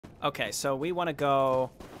Okay, so we want to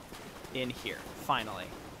go in here, finally.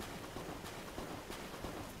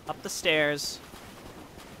 Up the stairs.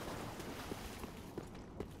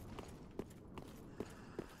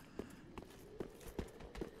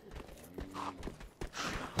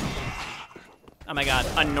 Oh my god,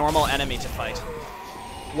 a normal enemy to fight.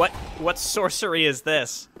 What sorcery is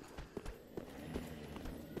this?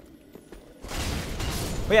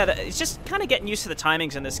 But yeah, it's just kind of getting used to the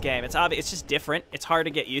timings in this game. It's obvious, it's just different. It's hard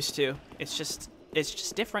to get used to. It's just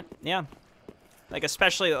different. Yeah. Like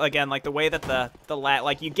especially again, like the way that the lag,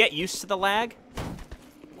 like you get used to the lag.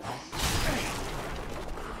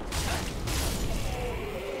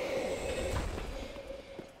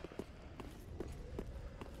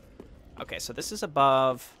 Okay, so this is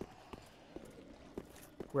above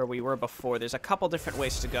where we were before. There's a couple different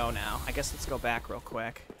ways to go now. I guess let's go back real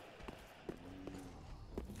quick.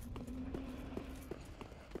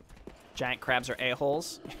 Giant crabs are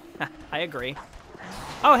a-holes. I agree.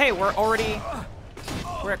 Oh, hey, we're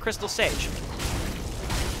at Crystal Sage.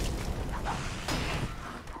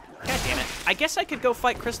 God damn it. I guess I could go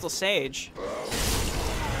fight Crystal Sage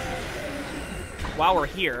while we're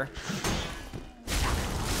here.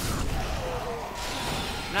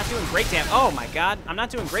 I'm not doing great damage. Oh my god. I'm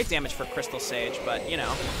not doing great damage for Crystal Sage, but, you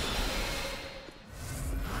know.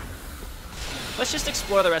 Let's just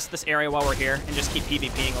explore the rest of this area while we're here and just keep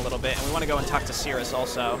PvPing a little bit. And we want to go and talk to Cirrus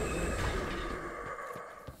also.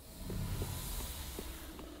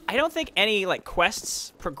 I don't think any, like,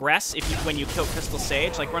 quests progress when you kill Crystal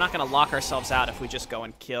Sage. Like, we're not going to lock ourselves out if we just go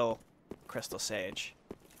and kill Crystal Sage.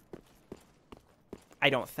 I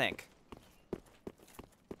don't think.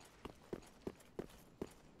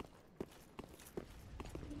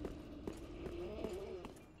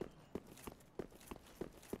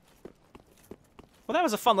 Well, that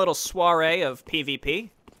was a fun little soiree of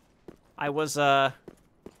PvP. I was a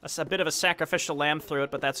bit of a sacrificial lamb through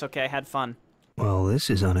it, but that's okay. I had fun. Well, this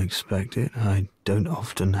is unexpected. I don't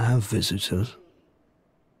often have visitors.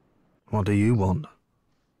 What do you want?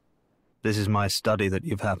 This is my study that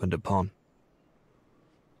you've happened upon.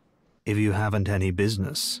 If you haven't any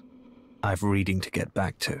business, I've reading to get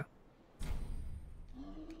back to.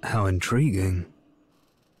 How intriguing.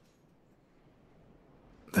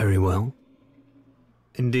 Very well.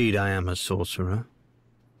 Indeed, I am a sorcerer,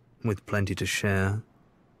 with plenty to share.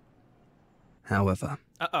 However,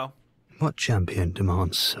 what champion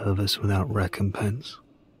demands service without recompense?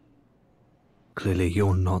 Clearly,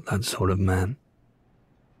 you're not that sort of man.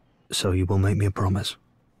 So you will make me a promise,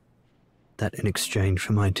 that in exchange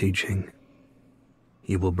for my teaching,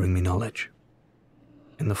 you will bring me knowledge,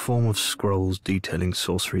 in the form of scrolls detailing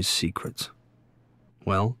sorcery's secrets.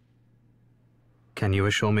 Well, can you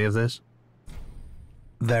assure me of this?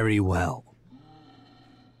 Very well.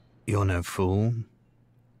 You're no fool.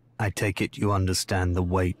 I take it you understand the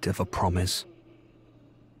weight of a promise.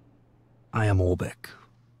 I am Orbeck,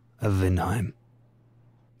 of Vinheim,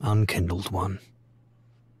 unkindled one.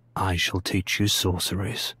 I shall teach you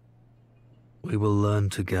sorceries. We will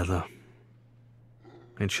learn together.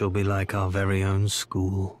 It shall be like our very own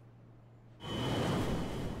school.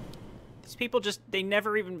 People just, they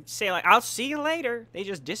never even say, like, I'll see you later. They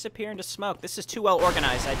just disappear into smoke. This is too well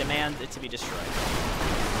organized. I demand it to be destroyed.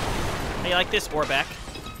 How you like this, Orbeck?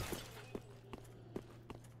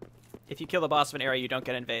 If you kill the boss of an area, you don't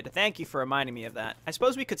get invaded. Thank you for reminding me of that. I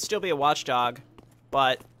suppose we could still be a watchdog,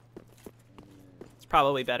 but it's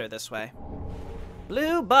probably better this way.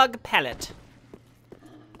 Blue bug pellet.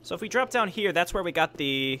 So if we drop down here, that's where we got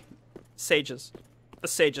the sages. The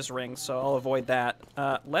Sage's ring, so I'll avoid that.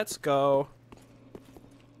 Let's go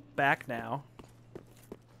back now.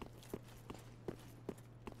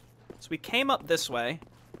 So we came up this way.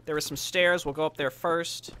 There were some stairs. We'll go up there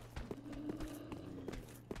first.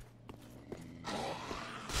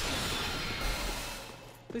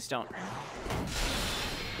 Please don't.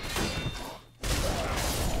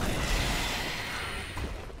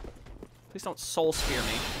 Please don't soul spear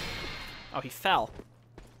me. Oh, he fell.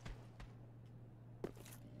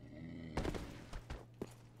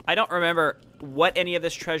 I don't remember what any of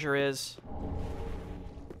this treasure is.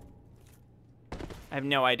 I have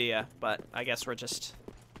no idea, but I guess we're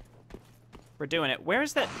doing it. Where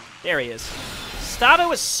is that? There he is.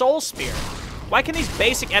 Stado is Soul Spear. Why can these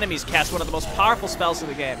basic enemies cast one of the most powerful spells in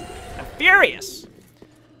the game? I'm furious.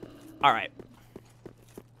 All right.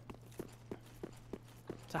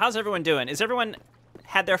 So how's everyone doing? Is everyone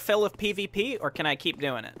had their fill of PvP, or can I keep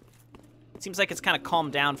doing it? It seems like it's kind of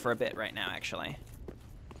calmed down for a bit right now, actually.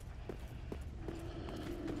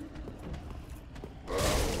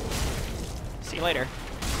 See you later.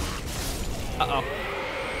 Uh-oh.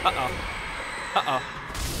 Uh-oh. Uh-oh.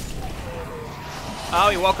 Oh,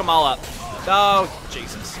 he woke them all up. Oh,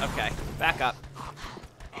 Jesus. Okay, back up.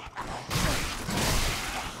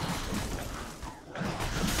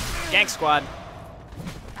 Gank squad.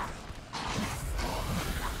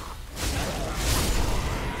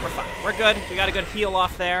 We're fine. We're good. We got a good heal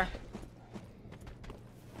off there.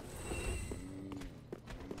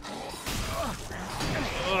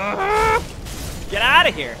 Get out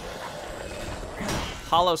of here.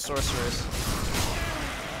 Hollow sorcerers.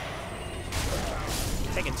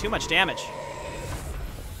 Taking too much damage.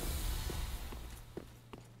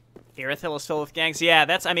 Irithil is filled with ganks. Yeah,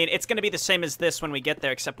 that's, I mean, it's going to be the same as this when we get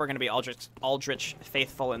there, except we're going to be Aldrich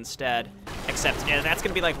Faithful instead. Except, yeah, that's going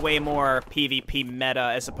to be, like, way more PvP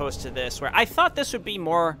meta as opposed to this, where I thought this would be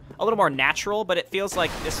a little more natural, but it feels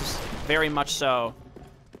like this is very much so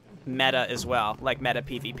meta as well. Like, meta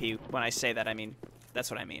PvP. When I say that, I mean, that's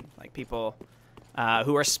what I mean. Like, people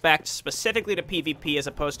who are spec'd specifically to PvP as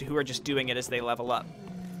opposed to who are just doing it as they level up.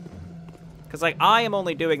 Because, like, I am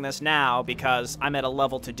only doing this now because I'm at a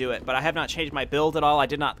level to do it, but I have not changed my build at all. I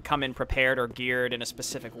did not come in prepared or geared in a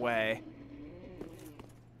specific way.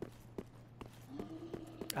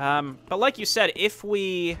 But like you said, if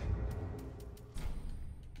we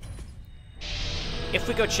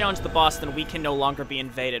go challenge the boss, then we can no longer be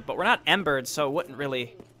invaded. But we're not embered, so it wouldn't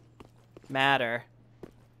really matter.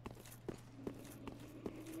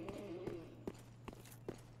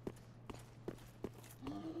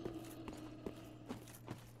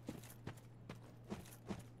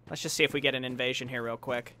 Let's just see if we get an invasion here real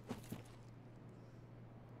quick.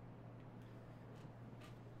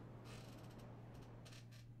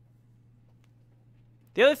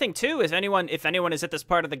 The other thing, too, is if anyone is at this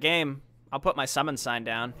part of the game, I'll put my summon sign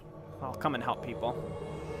down. I'll come and help people.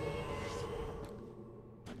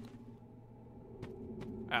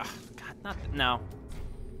 Ugh, God, no.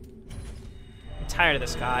 I'm tired of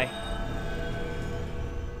this guy.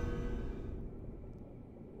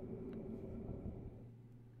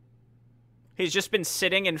 He's just been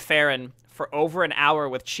sitting in Farron for over an hour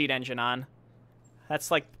with cheat engine on. That's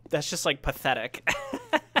just like pathetic.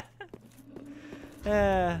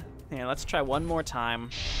 Yeah, let's try one more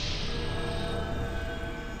time.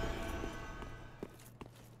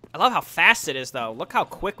 I love how fast it is, though. Look how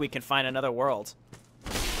quick we can find another world.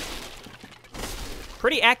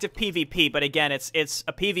 Pretty active PvP, but again, it's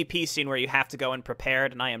a PvP scene where you have to go in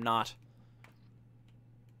prepared, and I am not.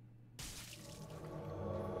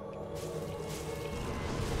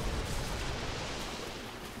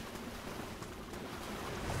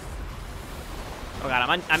 Oh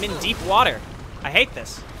god, I'm in deep water. I hate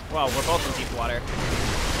this. Well, we're both in deep water.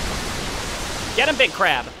 Get him, big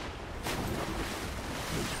crab.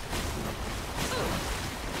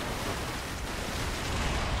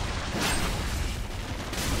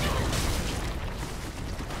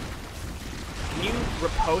 Can you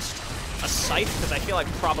riposte a scythe? Because I feel like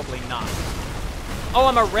probably not. Oh,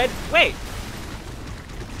 I'm a red... Wait.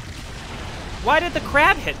 Why did the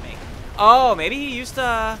crab hit me? Oh, maybe he used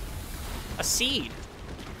a seed.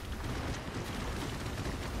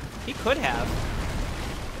 He could have.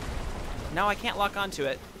 No, I can't lock onto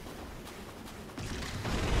it.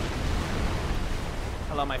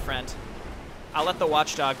 Hello, my friend. I'll let the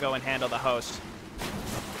watchdog go and handle the host.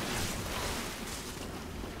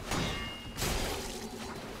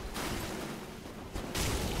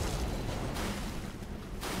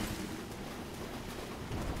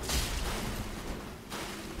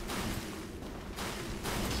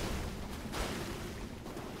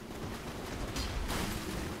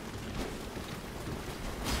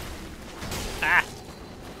 Ah!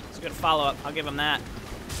 It's a good follow-up. I'll give him that.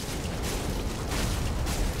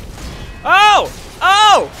 Oh!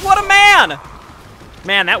 Oh! What a man!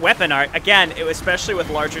 Man, that weapon art, again, especially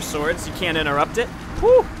with larger swords, you can't interrupt it.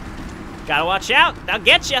 Whew! Gotta watch out. They'll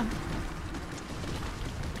get you.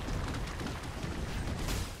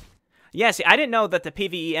 Yeah, see, I didn't know that the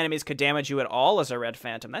PvE enemies could damage you at all as a Red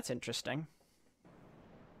Phantom. That's interesting.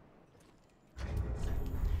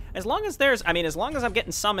 As long as there's, as long as I'm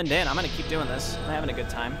getting summoned in, I'm gonna keep doing this. I'm having a good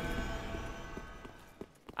time.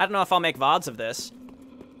 I don't know if I'll make VODs of this.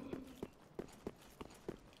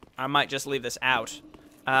 I might just leave this out.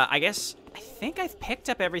 I think I've picked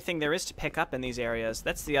up everything there is to pick up in these areas.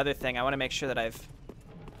 That's the other thing. I want to make sure that I've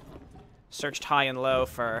searched high and low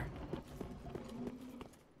for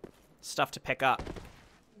stuff to pick up.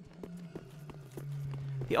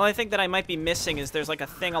 The only thing that I might be missing is there's like a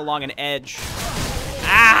thing along an edge.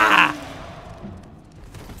 Ah!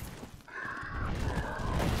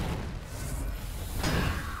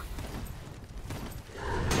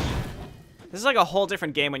 This is like a whole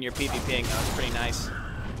different game when you're PvPing, though. It's pretty nice.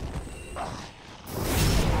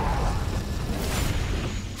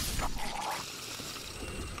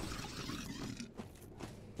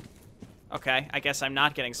 Okay, I guess I'm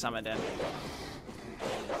not getting summoned in.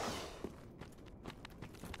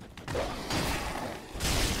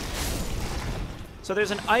 So there's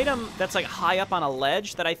an item that's like high up on a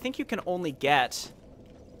ledge that I think you can only get.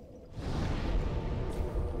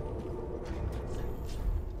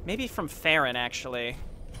 Maybe from Farron, actually.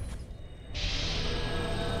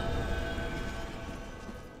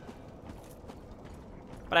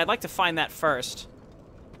 But I'd like to find that first.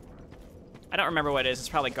 I don't remember what it is. It's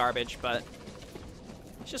probably garbage, but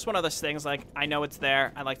it's just one of those things, like, I know it's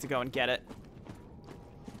there. I like to go and get it.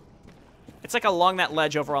 It's like along that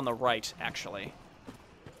ledge over on the right, actually.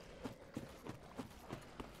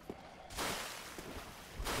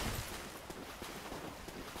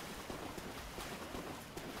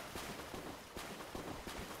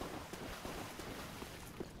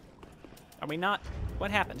 Are we not?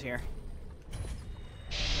 What happened here?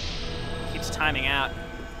 Keeps timing out.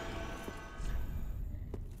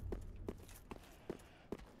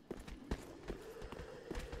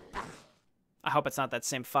 I hope it's not that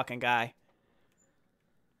same fucking guy.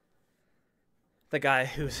 The guy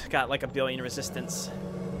who's got like 1 billion resistance.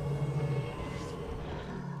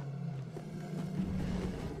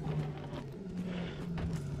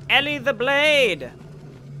 Ellie the Blade!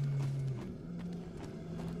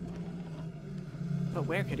 But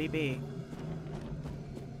where could he be?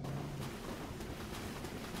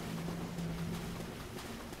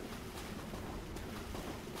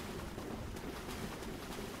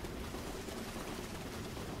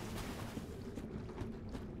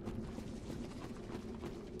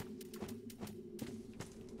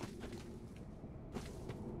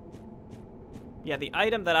 Yeah, the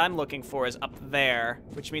item that I'm looking for is up there,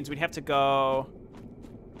 which means we'd have to go...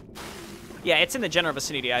 Yeah, it's in the general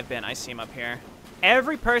vicinity I've been. I see him up here.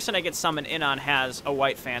 Every person I get summoned in on has a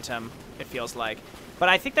white phantom, it feels like. But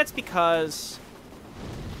I think that's because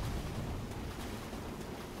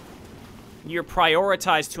you're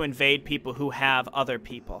prioritized to invade people who have other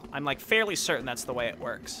people. I'm like fairly certain that's the way it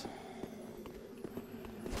works.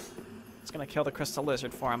 It's gonna kill the crystal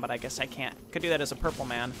lizard for him, but I guess I can't. Could do that as a purple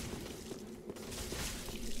man.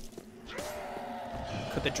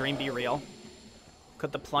 Could the dream be real?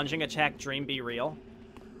 Could the plunging attack dream be real?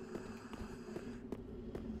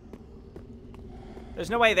 There's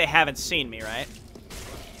no way they haven't seen me, right?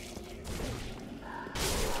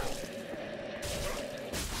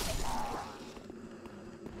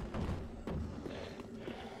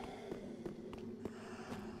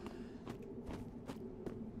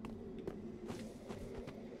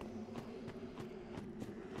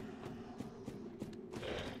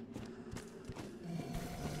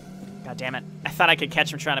 God damn it. I thought I could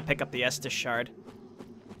catch him trying to pick up the Estus shard.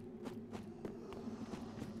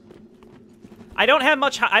 I don't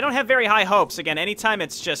have very high hopes. Again, anytime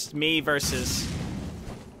it's just me versus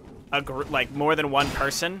a like more than one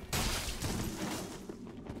person.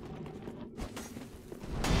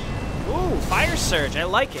 Ooh, fire surge. I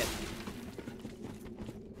like it.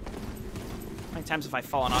 How many times have I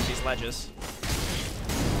fallen off these ledges?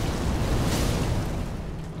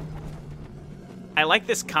 I like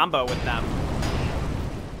this combo with them.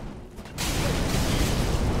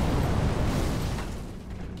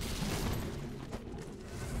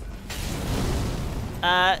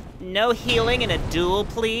 No healing in a duel,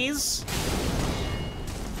 please.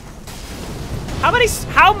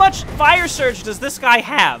 How much fire surge does this guy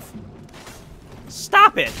have?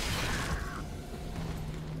 Stop it.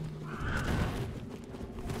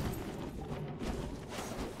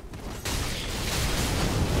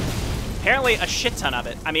 Apparently a shit ton of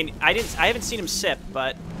it. I mean, I haven't seen him sip,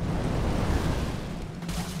 but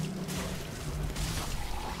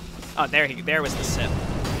oh, there was the sip.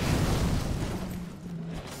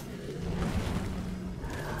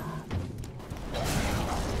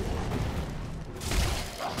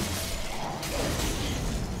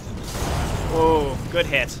 Whoa, good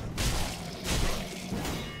hit.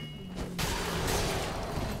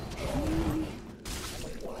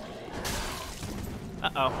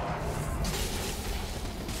 Uh-oh.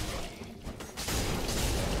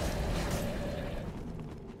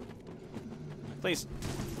 Please.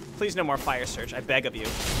 Please no more fire surge. I beg of you.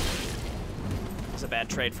 It's a bad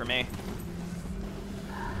trade for me.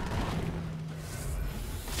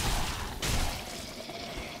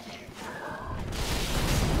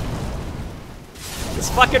 This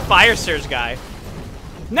fucking fire surge guy.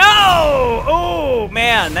 No! Oh,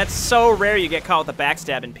 man. That's so rare you get caught with a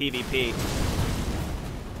backstab in PvP.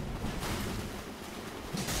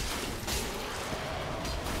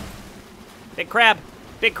 Big crab.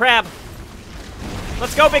 Big crab.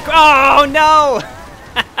 Let's go, big crab. Oh, no!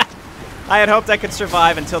 I had hoped I could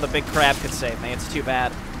survive until the big crab could save me. It's too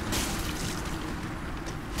bad.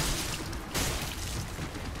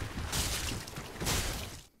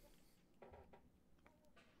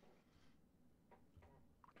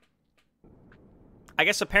 I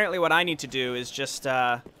guess apparently what I need to do is just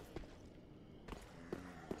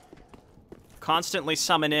constantly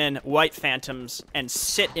summon in white phantoms and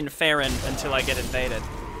sit in Farron until I get invaded.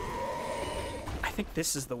 I think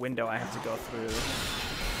this is the window I have to go through.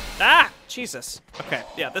 Ah! Jesus. Okay,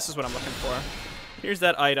 yeah, this is what I'm looking for. Here's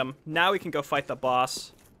that item. Now we can go fight the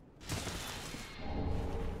boss.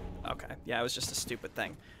 Okay, yeah, it was just a stupid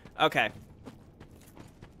thing. Okay.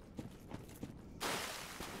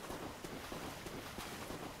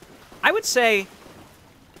 I would say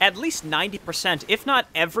at least 90%, if not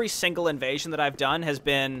every single invasion that I've done has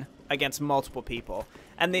been against multiple people.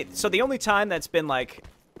 And so the only time that's been, like,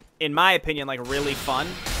 in my opinion, like, really fun,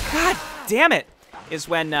 god damn it, is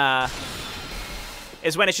when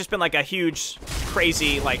it's just been, like, a huge,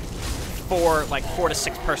 crazy, like, 4 to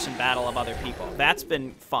 6 person battle of other people. That's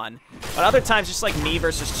been fun. But other times, just, like, me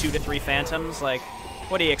versus 2 to 3 phantoms, like,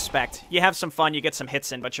 what do you expect? You have some fun, you get some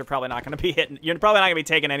hits in, but you're probably not going to be hitting, you're probably not going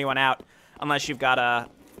to be taking anyone out unless you've got a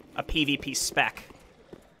PvP spec.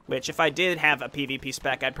 Which, if I did have a PvP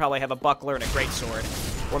spec, I'd probably have a buckler and a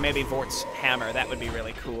greatsword. Or maybe Vort's hammer. That would be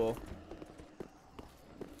really cool.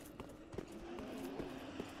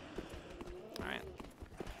 Alright.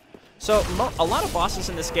 So, a lot of bosses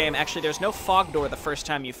in this game, actually, there's no fog door the first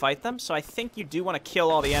time you fight them, so I think you do want to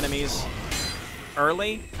kill all the enemies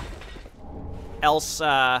early. Else,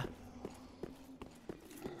 they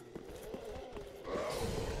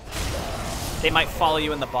might follow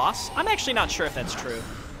you in the boss. I'm actually not sure if that's true.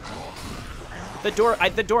 The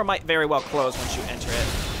door might very well close once you enter it.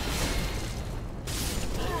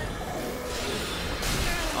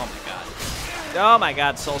 Oh my god. Oh my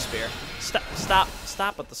god, Soul Spear.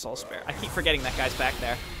 Stop with the Soul Spear. I keep forgetting that guy's back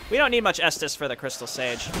there. We don't need much Estus for the Crystal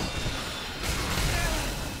Sage.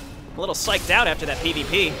 I'm a little psyched out after that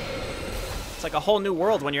PvP. It's like a whole new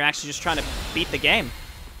world when you're actually just trying to beat the game.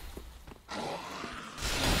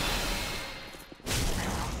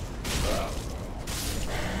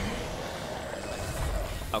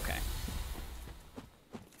 Okay.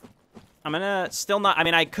 I'm gonna still not, I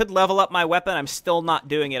mean, I could level up my weapon. I'm still not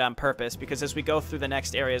doing it on purpose because as we go through the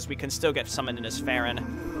next areas, we can still get summoned in as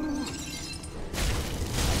Farron.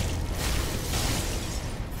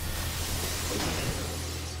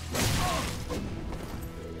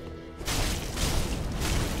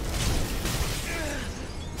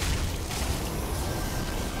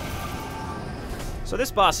 So this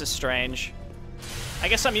boss is strange. I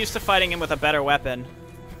guess I'm used to fighting him with a better weapon.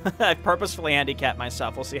 I purposefully handicapped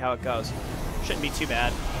myself. We'll see how it goes. Shouldn't be too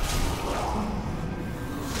bad.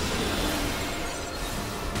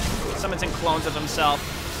 Summons in clones of himself.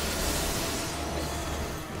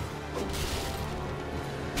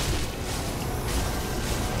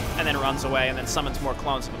 And then runs away and then summons more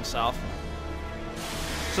clones of himself.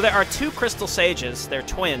 So there are 2 Crystal Sages. They're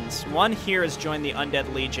twins. One here has joined the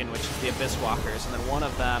Undead Legion, which is the Abyss Walkers, and then one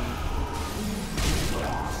of them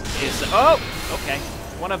is... Oh! Okay.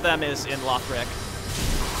 One of them is in Lothric.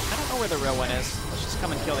 I don't know where the real one is. Let's just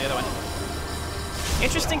come and kill the other one.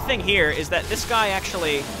 Interesting thing here is that this guy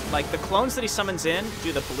actually, like, the clones that he summons in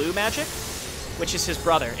do the blue magic, which is his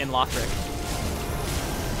brother in Lothric.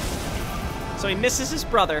 So he misses his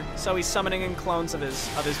brother, so he's summoning in clones of his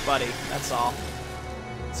buddy. That's all.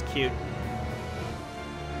 It's cute.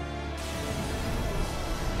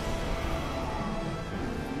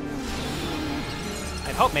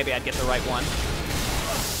 I'd hope maybe I'd get the right one.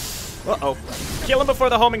 Uh-oh. Kill him before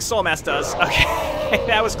the homing soul mass does. Okay,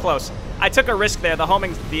 that was close. I took a risk there. The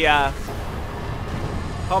homing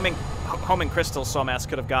crystal soul mass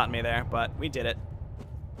could have gotten me there, but we did it.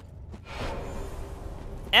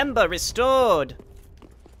 Ember restored.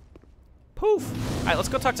 Poof. All right, let's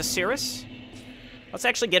go talk to Cirrus. Let's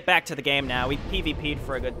actually get back to the game now. We PvP'd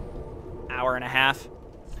for a good hour and a half.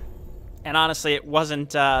 And honestly, it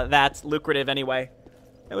wasn't that lucrative anyway.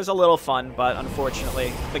 It was a little fun, but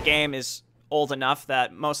unfortunately, the game is old enough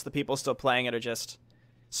that most of the people still playing it are just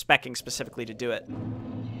speccing specifically to do it.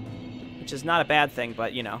 Which is not a bad thing,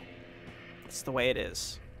 but, you know, it's the way it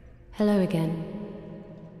is. Hello again.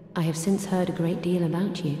 I have since heard a great deal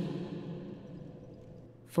about you.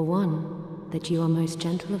 For one, that you are most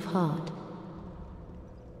gentle of heart.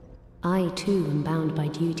 I, too, am bound by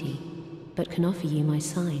duty, but can offer you my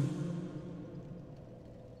sign.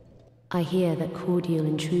 I hear that cordial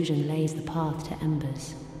intrusion lays the path to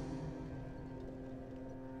embers.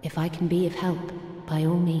 If I can be of help, by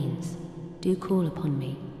all means, do call upon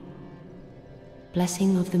me.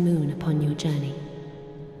 Blessing of the moon upon your journey.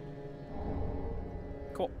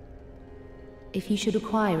 Cool. If you should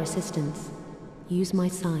require assistance, use my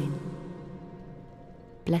sign.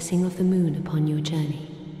 Blessing of the moon upon your journey.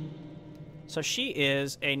 So she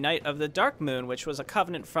is a Knight of the Dark Moon, which was a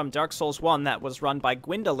covenant from Dark Souls 1 that was run by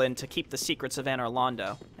Gwendolyn to keep the secrets of Anor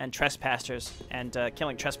Londo and trespassers and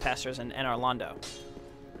killing trespassers in Anor Londo.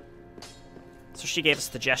 So she gave us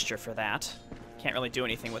the gesture for that. Can't really do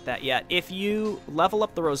anything with that yet. If you level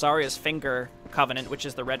up the Rosaria's Finger Covenant, which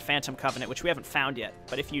is the Red Phantom Covenant, which we haven't found yet,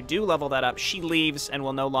 but if you do level that up, she leaves and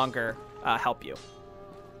will no longer help you.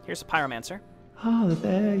 Here's a Pyromancer. Ah,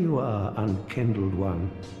 there you are, unkindled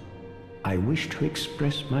one. I wish to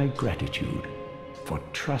express my gratitude for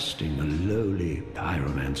trusting a lowly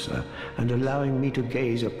pyromancer and allowing me to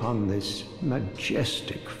gaze upon this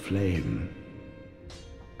majestic flame.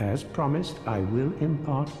 As promised, I will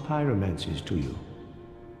impart pyromancies to you.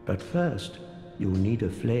 But first, you'll need a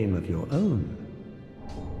flame of your own.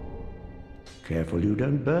 Careful you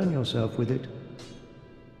don't burn yourself with it.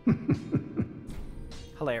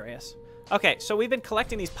 Hilarious. Okay, so we've been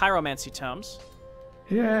collecting these pyromancy tomes.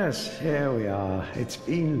 Yes, here we are. It's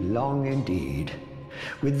been long indeed.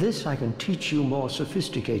 With this, I can teach you more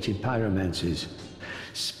sophisticated pyromancies.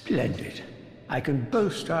 Splendid. I can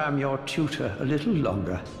boast I am your tutor a little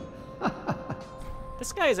longer.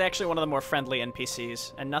 This guy is actually one of the more friendly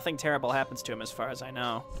NPCs, and nothing terrible happens to him as far as I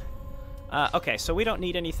know. Okay, so we don't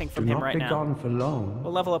need anything from him right now. Do not be gone for long.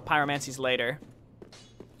 We'll level up pyromancies later.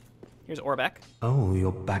 Here's Orbeck. Oh,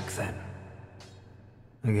 you're back then.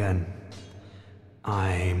 Again,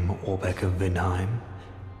 I'm Orbeck of Vinheim,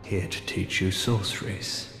 here to teach you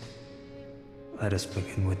sorceries. Let us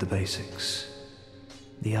begin with the basics.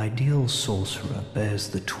 The ideal sorcerer bears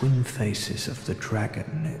the twin faces of the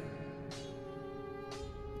dragon.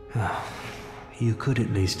 You could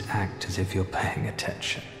at least act as if you're paying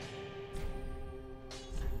attention.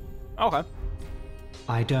 Okay.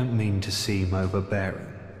 I don't mean to seem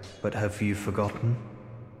overbearing, but have you forgotten?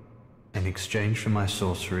 In exchange for my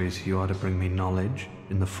sorceries, you are to bring me knowledge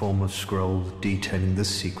in the form of scrolls detailing the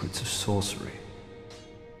secrets of sorcery.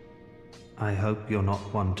 I hope you're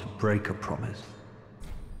not one to break a promise.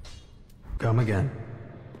 Come again.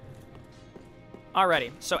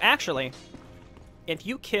 Alrighty, so actually, if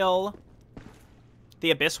you kill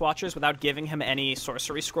the Abyss Watchers without giving him any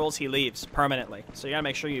sorcery scrolls, he leaves permanently. So you gotta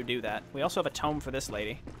make sure you do that. We also have a tome for this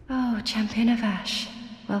lady. Oh, Champion of Ash,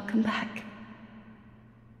 welcome back.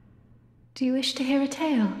 Do you wish to hear a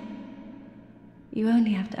tale? You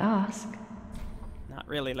only have to ask. Not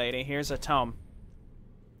really, lady. Here's a tome.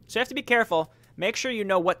 So you have to be careful. Make sure you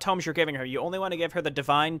know what tomes you're giving her. You only want to give her the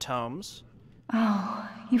divine tomes. Oh,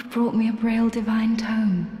 you've brought me a Braille divine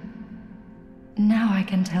tome. Now I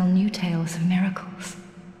can tell new tales of miracles.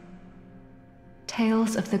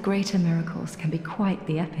 Tales of the greater miracles can be quite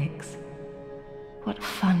the epics. What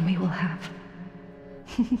fun we will have.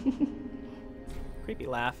 Creepy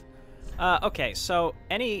laugh. Okay, so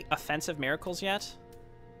any offensive miracles yet?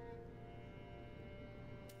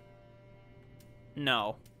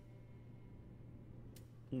 No.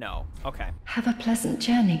 No. Okay. Have a pleasant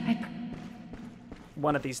journey.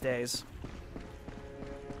 One of these days.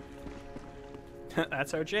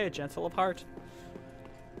 That's our Jay, gentle of heart.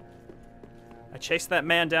 I chased that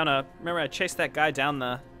man down remember I chased that guy down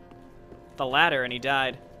the ladder and he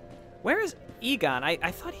died. Where is Egon?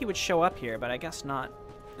 I thought he would show up here, but I guess not.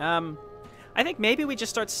 I think maybe we just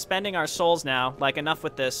start spending our souls now, like enough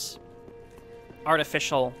with this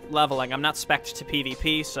artificial leveling. I'm not spec'd to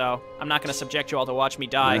PvP, so I'm not going to subject you all to watch me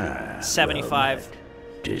die 75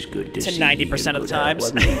 to 90% of the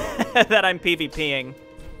times that I'm PvPing.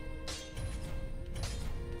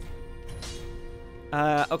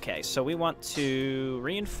 Okay, so we want to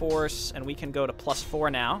reinforce, and we can go to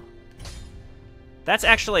 +4 now. That's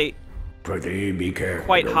actually be careful.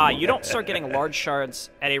 Quite high. You don't start getting large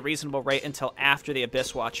shards at a reasonable rate until after the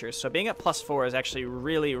Abyss Watchers, so being at +4 is actually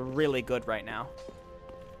really, really good right now.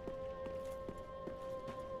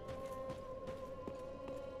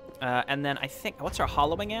 And then I think, what's our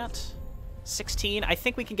hollowing at? 16? I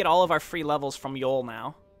think we can get all of our free levels from Yol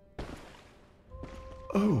now.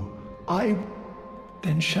 Oh, I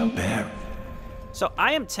then shall bear. So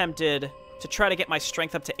I am tempted to try to get my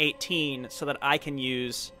strength up to 18 so that I can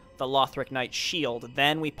use the Lothric Knight shield.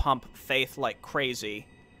 Then we pump faith like crazy.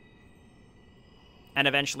 And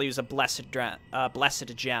eventually use a blessed gem.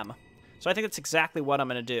 So I think that's exactly what I'm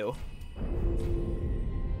going to do.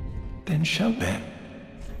 Then shall bear.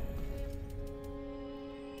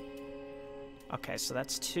 Okay, so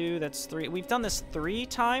that's 2, that's 3. We've done this 3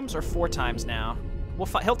 times or 4 times now.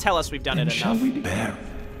 He'll tell us we've done it enough. Shall we bear?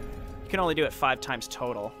 You can only do it 5 times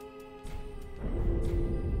total.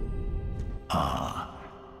 Ah,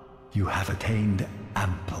 you have attained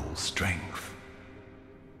ample strength.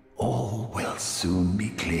 All will soon be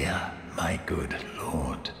clear, my good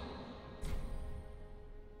lord.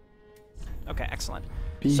 Okay, excellent.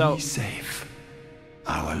 Be So safe,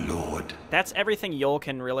 our lord. that's everything Yol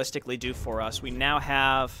can realistically do for us. We now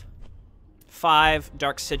have 5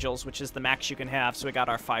 Dark Sigils, which is the max you can have, so we got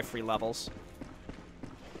our 5 free levels.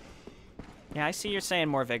 Yeah, I see you're saying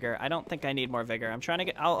more vigor. I don't think I need more vigor.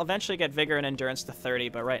 I'll eventually get vigor and endurance to 30,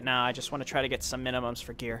 but right now I just want to try to get some minimums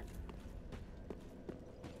for gear.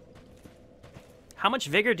 How much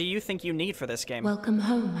vigor do you think you need for this game? Welcome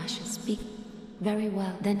home, Asher. Speak very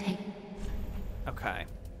well. Then take. Okay.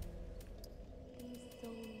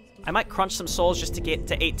 I might crunch some souls just to get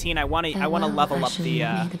to 18. I want to level up the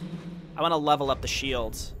I want to level up the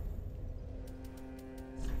shields.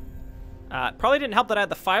 Probably didn't help that I had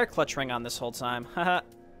the fire clutch ring on this whole time. Haha.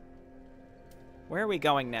 Where are we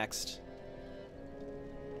going next?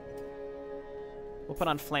 We'll put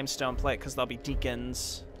on Flamestone Plate because there'll be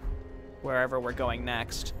deacons wherever we're going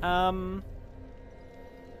next.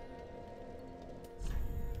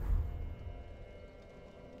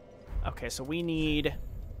 Okay, so we need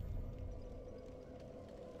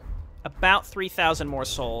about 3,000 more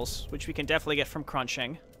souls, which we can definitely get from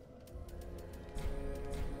crunching.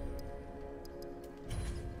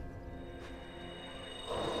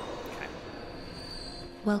 Okay.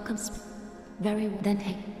 Welcome. Very well. Then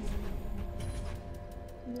take.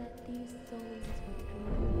 Let these souls withdraw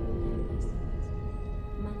from their vessels.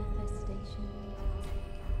 Manifestation.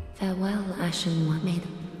 Farewell, Ashen One. May the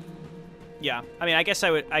Yeah, I mean, I guess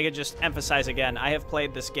I could just emphasize again, I have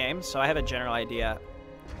played this game, so I have a general idea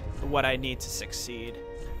what I need to succeed.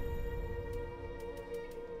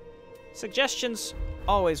 Suggestions,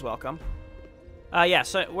 always welcome. Yeah,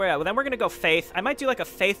 so then we're going to go Faith. I might do like a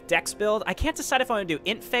Faith Dex build. I can't decide if I want to do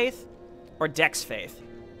Int Faith or Dex Faith.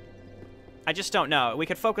 I just don't know. We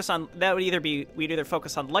could focus on, that would either be, we'd either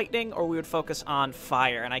focus on lightning or we would focus on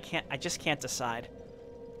fire, and I just can't decide.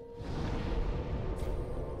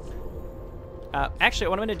 Actually,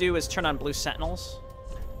 what I'm going to do is turn on Blue Sentinels.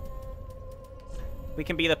 We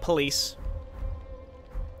can be the police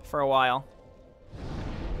for a while.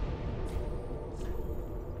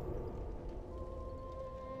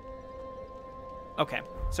 Okay,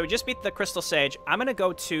 so we just beat the Crystal Sage. I'm going to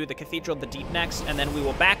go to the Cathedral of the Deep next, and then we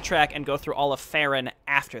will backtrack and go through all of Farron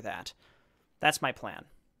after that. That's my plan.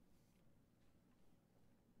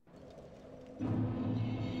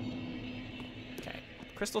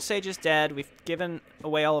 Crystal Sage is dead. We've given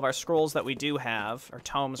away all of our scrolls that we do have, or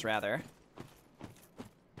tomes, rather.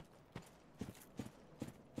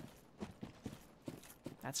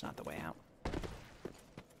 That's not the way out.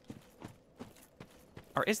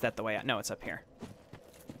 Or is that the way out? No, it's up here.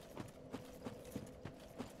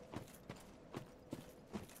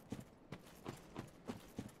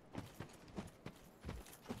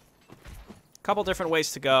 Couple different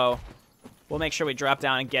ways to go. We'll make sure we drop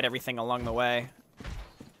down and get everything along the way.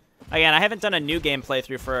 Again, I haven't done a new game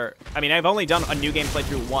playthrough for... I mean, I've only done a new game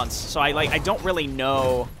playthrough once, so I don't really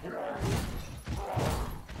know...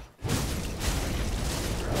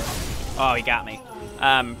 Oh, he got me.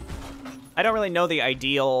 I don't really know the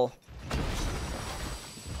ideal...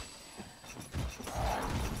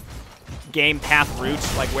 game path route,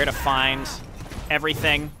 like where to find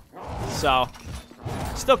everything. So,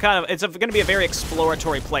 still kind of... It's going to be a very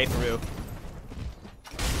exploratory playthrough.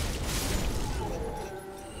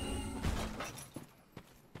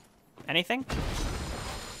 Anything?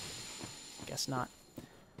 Guess not.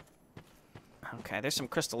 Okay, there's some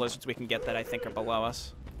crystal lizards we can get that I think are below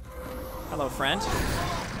us. Hello, friend.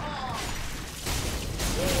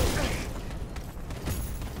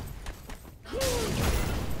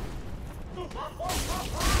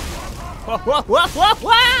 Whoa, whoa, whoa, whoa,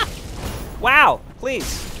 whoa! Wow,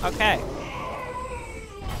 please. Okay.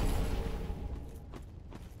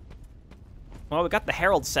 Well, we got the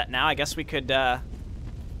Herald set now. I guess we could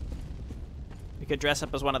dress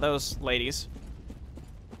up as one of those ladies.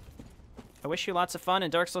 I wish you lots of fun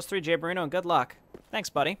in Dark Souls 3, Jayborino, and good luck. Thanks,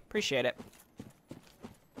 buddy. Appreciate it.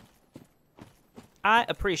 I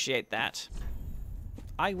appreciate that.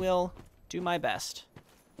 I will do my best.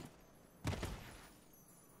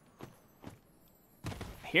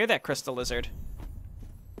 I hear that, Crystal Lizard.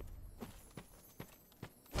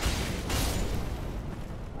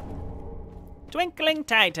 Twinkling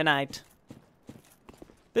Titanite.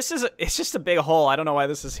 It's just a big hole. I don't know why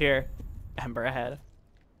this is here. Ember ahead.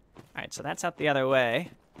 Alright, so that's out the other way.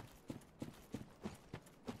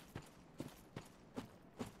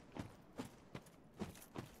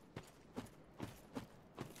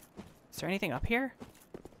 Is there anything up here?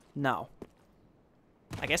 No.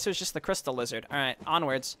 I guess it was just the Crystal Lizard. Alright,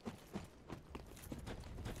 onwards.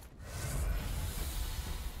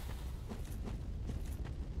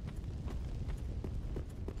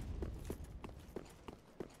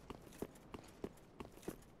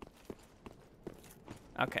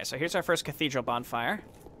 Okay, so here's our first cathedral bonfire.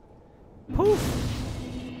 Poof!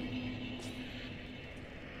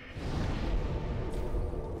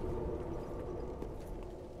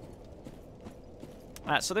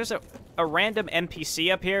 So there's a random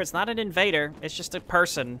NPC up here. It's not an invader. It's just a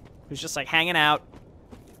person who's just, like, hanging out.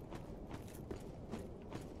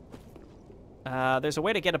 There's a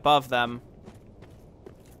way to get above them.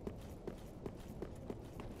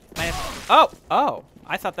 Oh!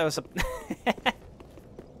 I thought that was a...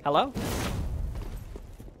 Hello?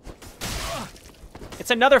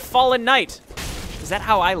 It's another fallen knight! Is that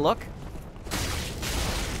how I look?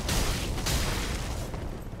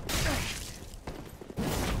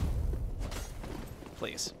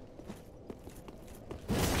 Please.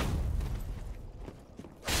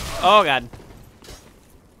 Oh, God.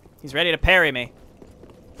 He's ready to parry me.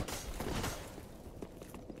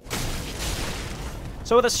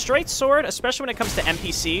 So with a straight sword, especially when it comes to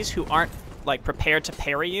NPCs who aren't, like, prepared to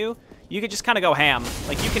parry you, you could just kind of go ham.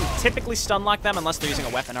 Like, you can typically stun lock them unless they're using a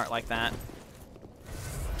weapon art like that.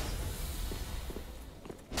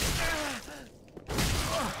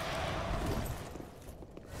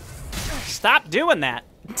 Stop doing that!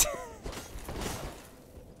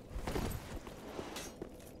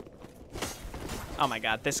 Oh my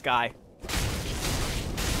god, this guy.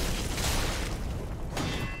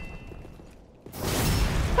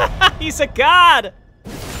 He's a god!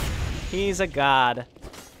 He's a god.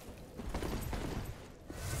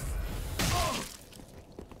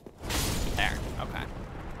 There, okay.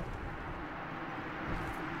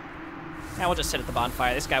 Now we'll just sit at the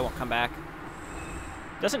bonfire. This guy won't come back.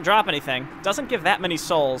 Doesn't drop anything. Doesn't give that many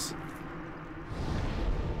souls.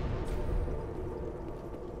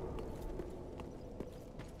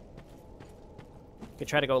 Could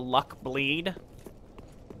try to go luck bleed.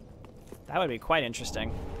 That would be quite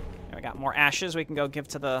interesting. There, we got more ashes we can go give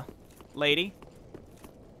to the lady.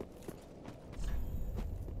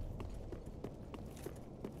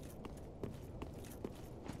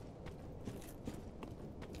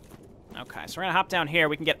 Okay, so we're gonna hop down here.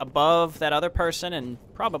 We can get above that other person and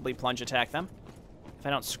probably plunge attack them. If I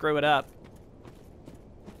don't screw it up.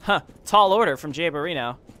 Huh, tall order from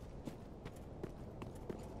Jayborino.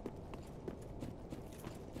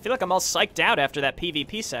 I feel like I'm all psyched out after that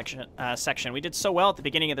PvP section. We did so well at the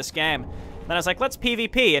beginning of this game. Then I was like, let's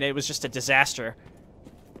PvP, and it was just a disaster.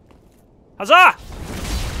 Huzzah!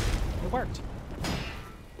 It worked.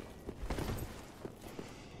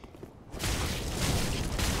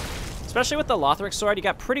 Especially with the Lothric sword, you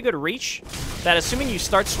got pretty good reach. That assuming you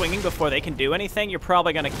start swinging before they can do anything, you're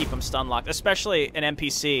probably going to keep them stun locked. Especially an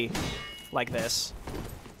NPC like this.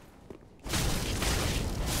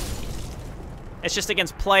 It's just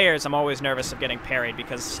against players, I'm always nervous of getting parried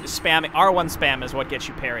because spamming R1 spam is what gets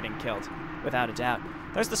you parried and killed, without a doubt.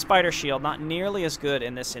 There's the spider shield, not nearly as good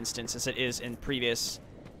in this instance as it is in previous,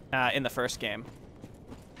 in the first game.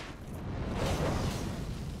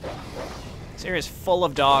 This area is full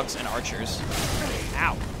of dogs and archers.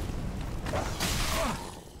 Ow.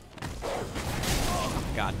 Oh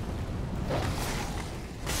my god.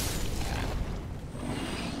 Okay.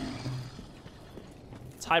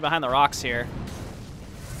 Let's hide behind the rocks here.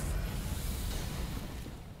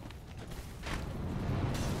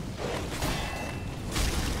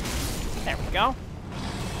 There we go.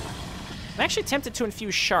 I'm actually tempted to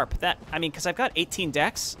infuse sharp. I mean, because I've got 18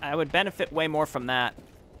 dex, I would benefit way more from that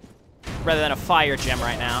rather than a fire gem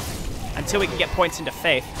right now until we can get points into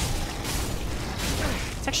faith.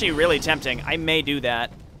 It's actually really tempting. I may do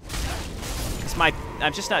that.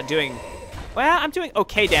 I'm just not doing... Well, I'm doing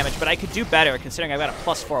okay damage, but I could do better considering I've got a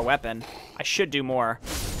 +4 weapon. I should do more.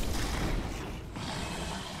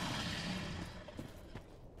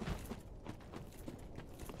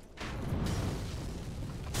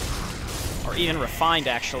 Or even refined,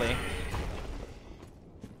 actually.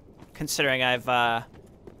 Considering I've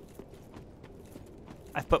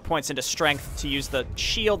put points into strength to use the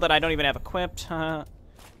shield that I don't even have equipped. There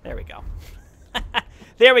we go.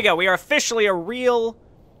 There we go. We are officially a real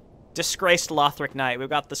disgraced Lothric Knight. We've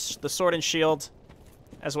got the sword and shield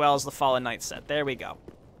as well as the Fallen Knight set. There we go.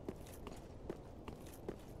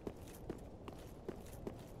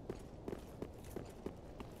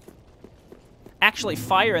 Actually,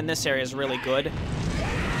 fire in this area is really good.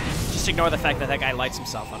 Just ignore the fact that that guy lights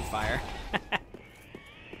himself on fire.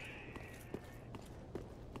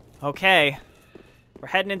 Okay. We're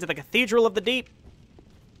heading into the Cathedral of the Deep.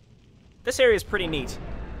 This area is pretty neat.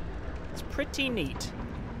 It's pretty neat.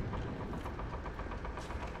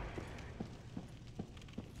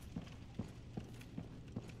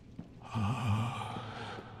 Ah,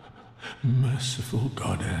 merciful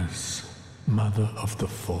goddess. mother of the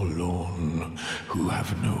forlorn who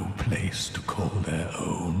have no place to call their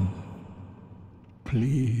own.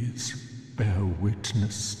 Please bear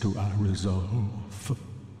witness to our resolve.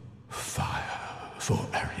 Fire for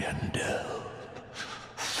Ariandel.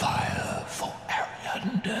 Fire for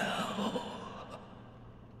Ariandel.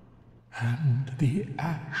 And the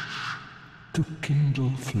ash to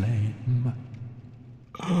kindle flame.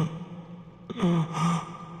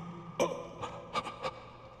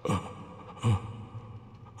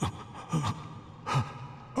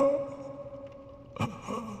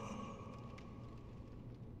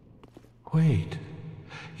 Wait,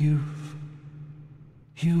 you've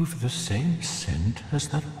the same scent as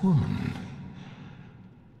that woman.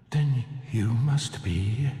 Then you must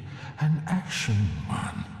be an ashen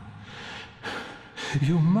one.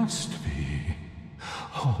 You must be.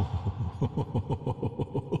 Oh,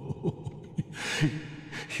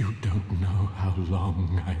 you don't know how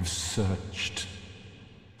long I've searched.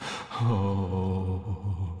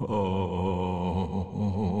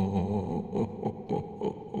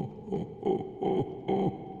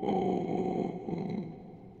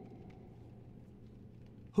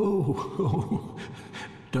 Oh,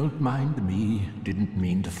 don't mind me. Didn't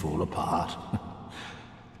mean to fall apart.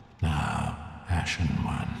 Now, Ashen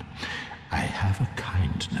One, I have a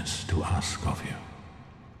kindness to ask of you.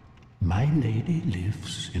 My lady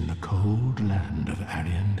lives in the cold land of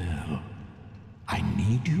Ariandel. I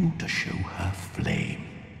need you to show her flame.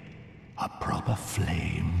 A proper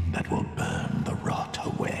flame that will burn the rot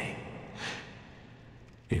away.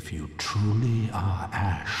 If you truly are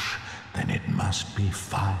ash, then it must be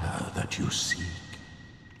fire that you seek.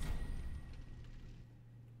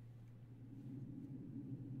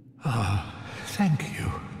 Ah, thank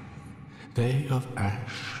you. They of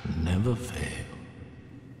ash never fail.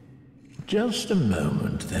 Just a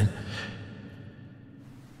moment, then.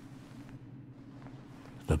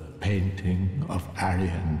 The painting of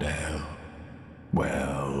Ariandel.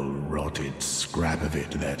 Well, rotted scrap of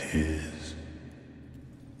it, that is.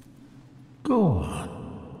 Go on.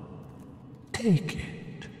 Take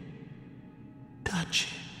it. Touch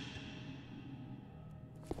it.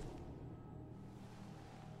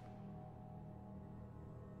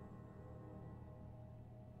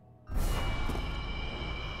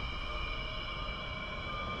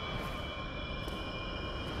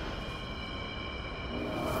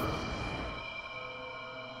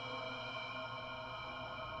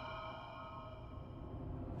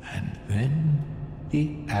 And then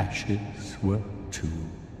the ashes were too.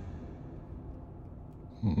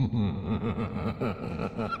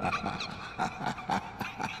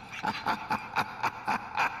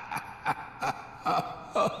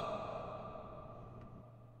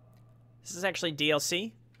 This is actually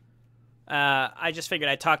DLC. I just figured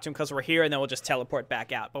I'd talk to him because we're here, and then we'll just teleport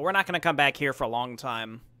back out. But we're not going to come back here for a long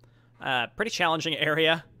time. Pretty challenging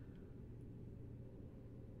area.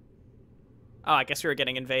 Oh, I guess we were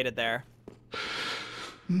getting invaded there.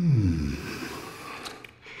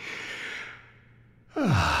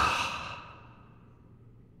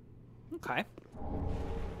 Okay.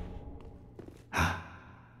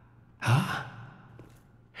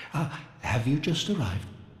 Have you just arrived?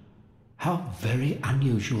 How very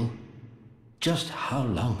unusual. Just how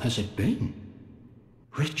long has it been?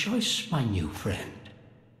 Rejoice, my new friend,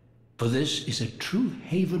 for this is a true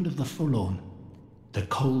haven of the forlorn, the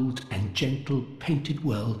cold and gentle painted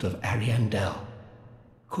world of Ariandel.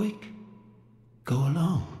 Quick, go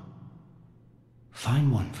along.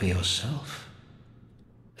 Find one for yourself.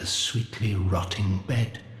 A sweetly rotting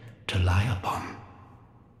bed to lie upon.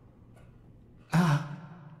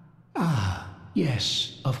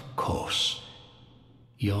 Yes, of course.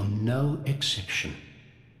 You're no exception.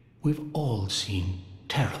 We've all seen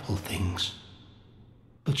terrible things.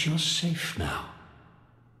 But you're safe now.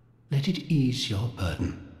 Let it ease your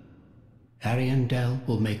burden. Ariandel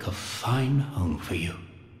will make a fine home for you.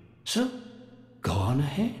 So, go on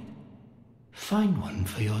ahead. Find one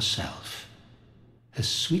for yourself. A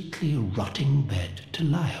sweetly rotting bed to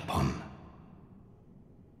lie upon.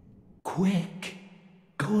 Quick,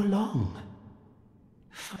 go along.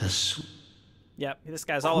 Yep, this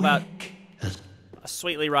guy's all about a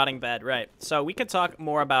sweetly rotting bed, right. So we could talk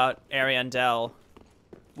more about Ariandel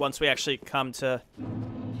once we actually come to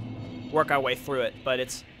work our way through it, but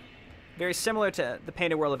it's very similar to the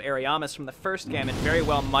painted world of Ariamis from the first game, and very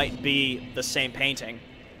well might be the same painting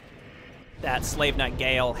that Slave Knight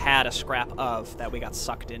Gale had a scrap of that we got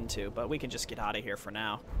sucked into, but we can just get out of here for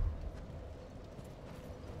now.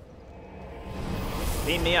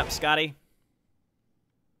 Beam me up, Scotty.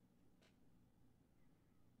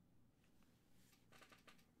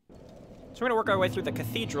 we're gonna work our way through the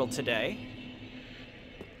cathedral today.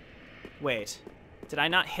 Wait. Did I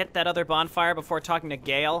not hit that other bonfire before talking to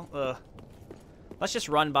Gale? Ugh. Let's just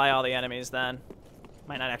run by all the enemies then.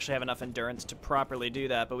 Might not actually have enough endurance to properly do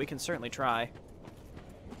that, but we can certainly try.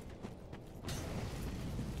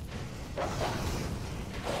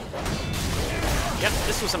 Yep,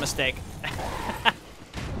 this was a mistake.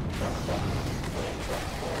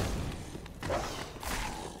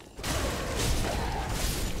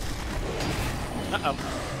 Uh-oh.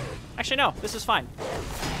 Actually, no. This is fine.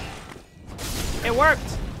 It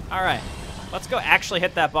worked! Alright. Let's go actually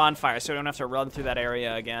hit that bonfire so we don't have to run through that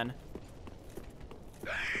area again.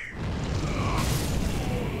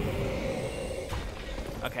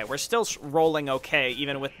 Okay, we're still rolling okay,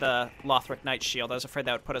 even with the Lothric Knight Shield. I was afraid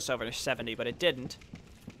that would put us over to 70, but it didn't.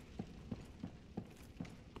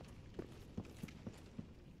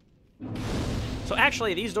 So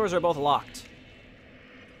actually, these doors are both locked.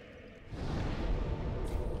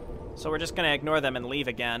 So we're just gonna ignore them and leave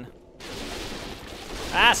again.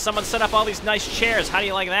 Ah, someone set up all these nice chairs. How do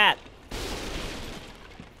you like that?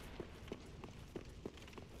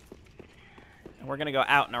 And we're gonna go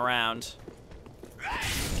out and around.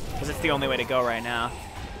 Because it's the only way to go right now.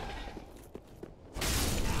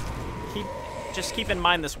 Just keep in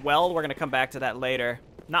mind this well. We're gonna come back to that later.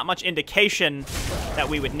 Not much indication that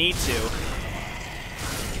we would need to.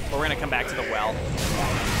 But we're gonna come back to the well.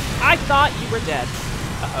 I thought you were dead.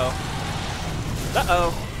 Uh-oh.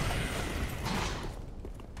 Uh-oh.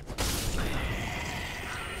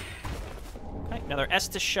 Okay, another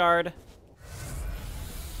Estus shard.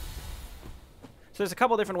 So there's a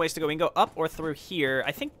couple different ways to go. We can go up or through here.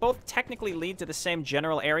 I think both technically lead to the same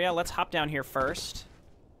general area. Let's hop down here first.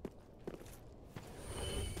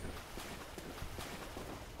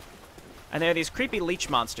 And there are these creepy leech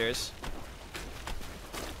monsters.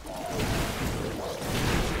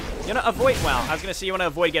 You want to avoid, well, I was going to say you want to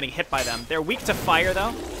avoid getting hit by them. They're weak to fire,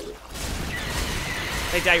 though.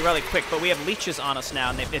 They die really quick, but we have leeches on us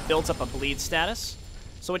now, and it builds up a bleed status.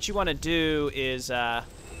 So what you want to do is get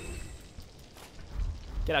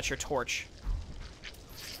out your torch.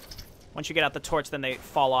 Once you get out the torch, then they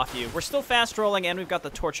fall off you. We're still fast rolling, and we've got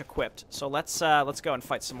the torch equipped. So let's go and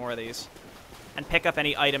fight some more of these. And pick up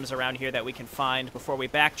any items around here that we can find before we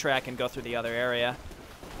backtrack and go through the other area.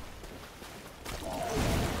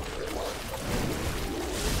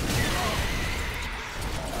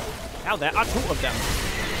 Now there are 2 of them.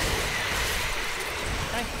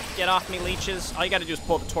 Okay, get off me, leeches. All you gotta do is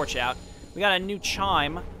pull the torch out. We got a new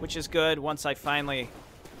chime, which is good once I finally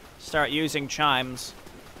start using chimes.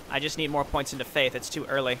 I just need more points into faith. It's too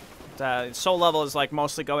early. Soul level is like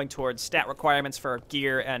mostly going towards stat requirements for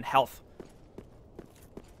gear and health.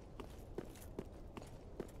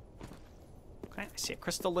 Okay, I see a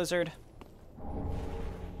crystal lizard.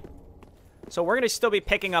 So we're gonna still be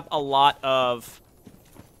picking up a lot of...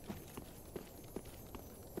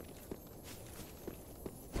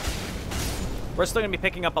 We're still going to be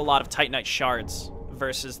picking up a lot of Titanite shards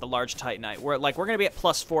versus the large Titanite. We're going to be at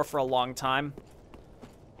 +4 for a long time.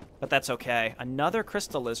 But that's okay. Another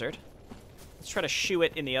crystal lizard. Let's try to shoo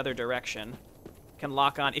it in the other direction. Can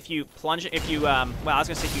lock on. If you plunge, well, I was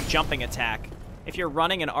going to say if you jumping attack. If you're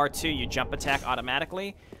running an R2, you jump attack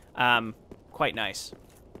automatically. Quite nice.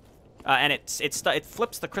 And it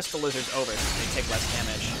flips the crystal lizards over so they take less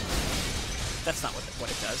damage. That's not what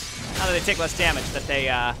it does. How do they take less damage? That they,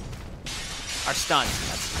 are stunned.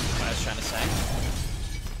 That's what I was trying to say.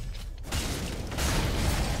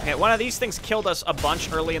 Okay, one of these things killed us a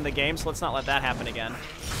bunch early in the game, so let's not let that happen again.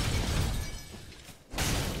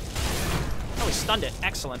 Oh, we stunned it.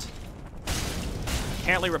 Excellent.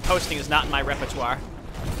 Apparently riposting is not in my repertoire.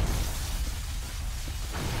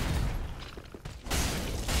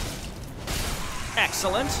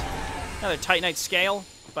 Excellent. Another Titanite scale,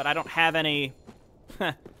 but I don't have any...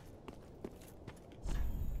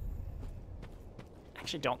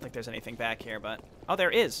 Actually don't think there's anything back here, but... Oh, there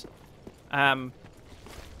is. I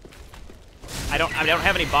don't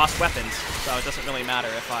have any boss weapons, so it doesn't really matter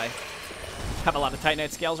if I have a lot of Titanite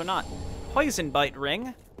scales or not. Poison Bite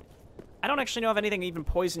Ring. I don't actually know if anything even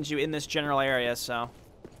poisons you in this general area, so...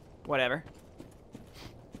 Whatever.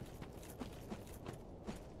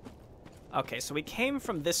 Okay, so we came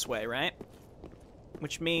from this way, right?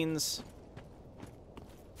 Which means...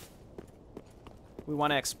 we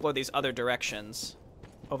want to explore these other directions.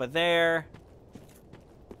 Over there.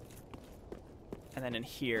 And then in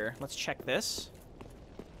here. Let's check this.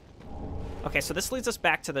 Okay, so this leads us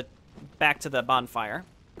back to the bonfire.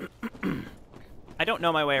 I don't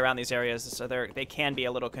know my way around these areas, so they can be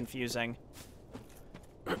a little confusing.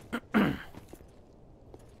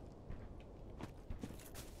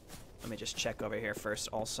 Let me just check over here first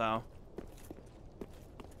also.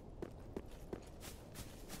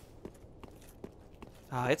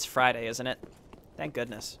 Ah, it's Friday, isn't it? Thank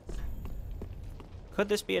goodness. Could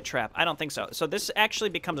this be a trap? I don't think so. So this actually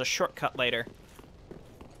becomes a shortcut later.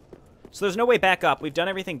 So there's no way back up. We've done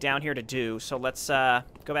everything down here to do. So let's go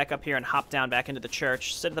back up here and hop down back into the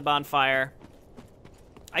church. Sit at the bonfire.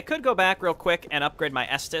 I could go back real quick and upgrade my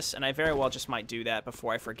Estus, and I very well just might do that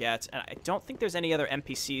before I forget. And I don't think there's any other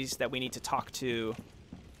NPCs that we need to talk to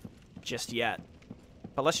just yet.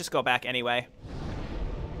 But let's just go back anyway.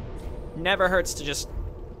 Never hurts to just...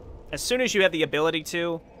 As soon as you have the ability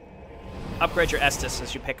to, upgrade your Estus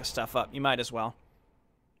as you pick stuff up. You might as well.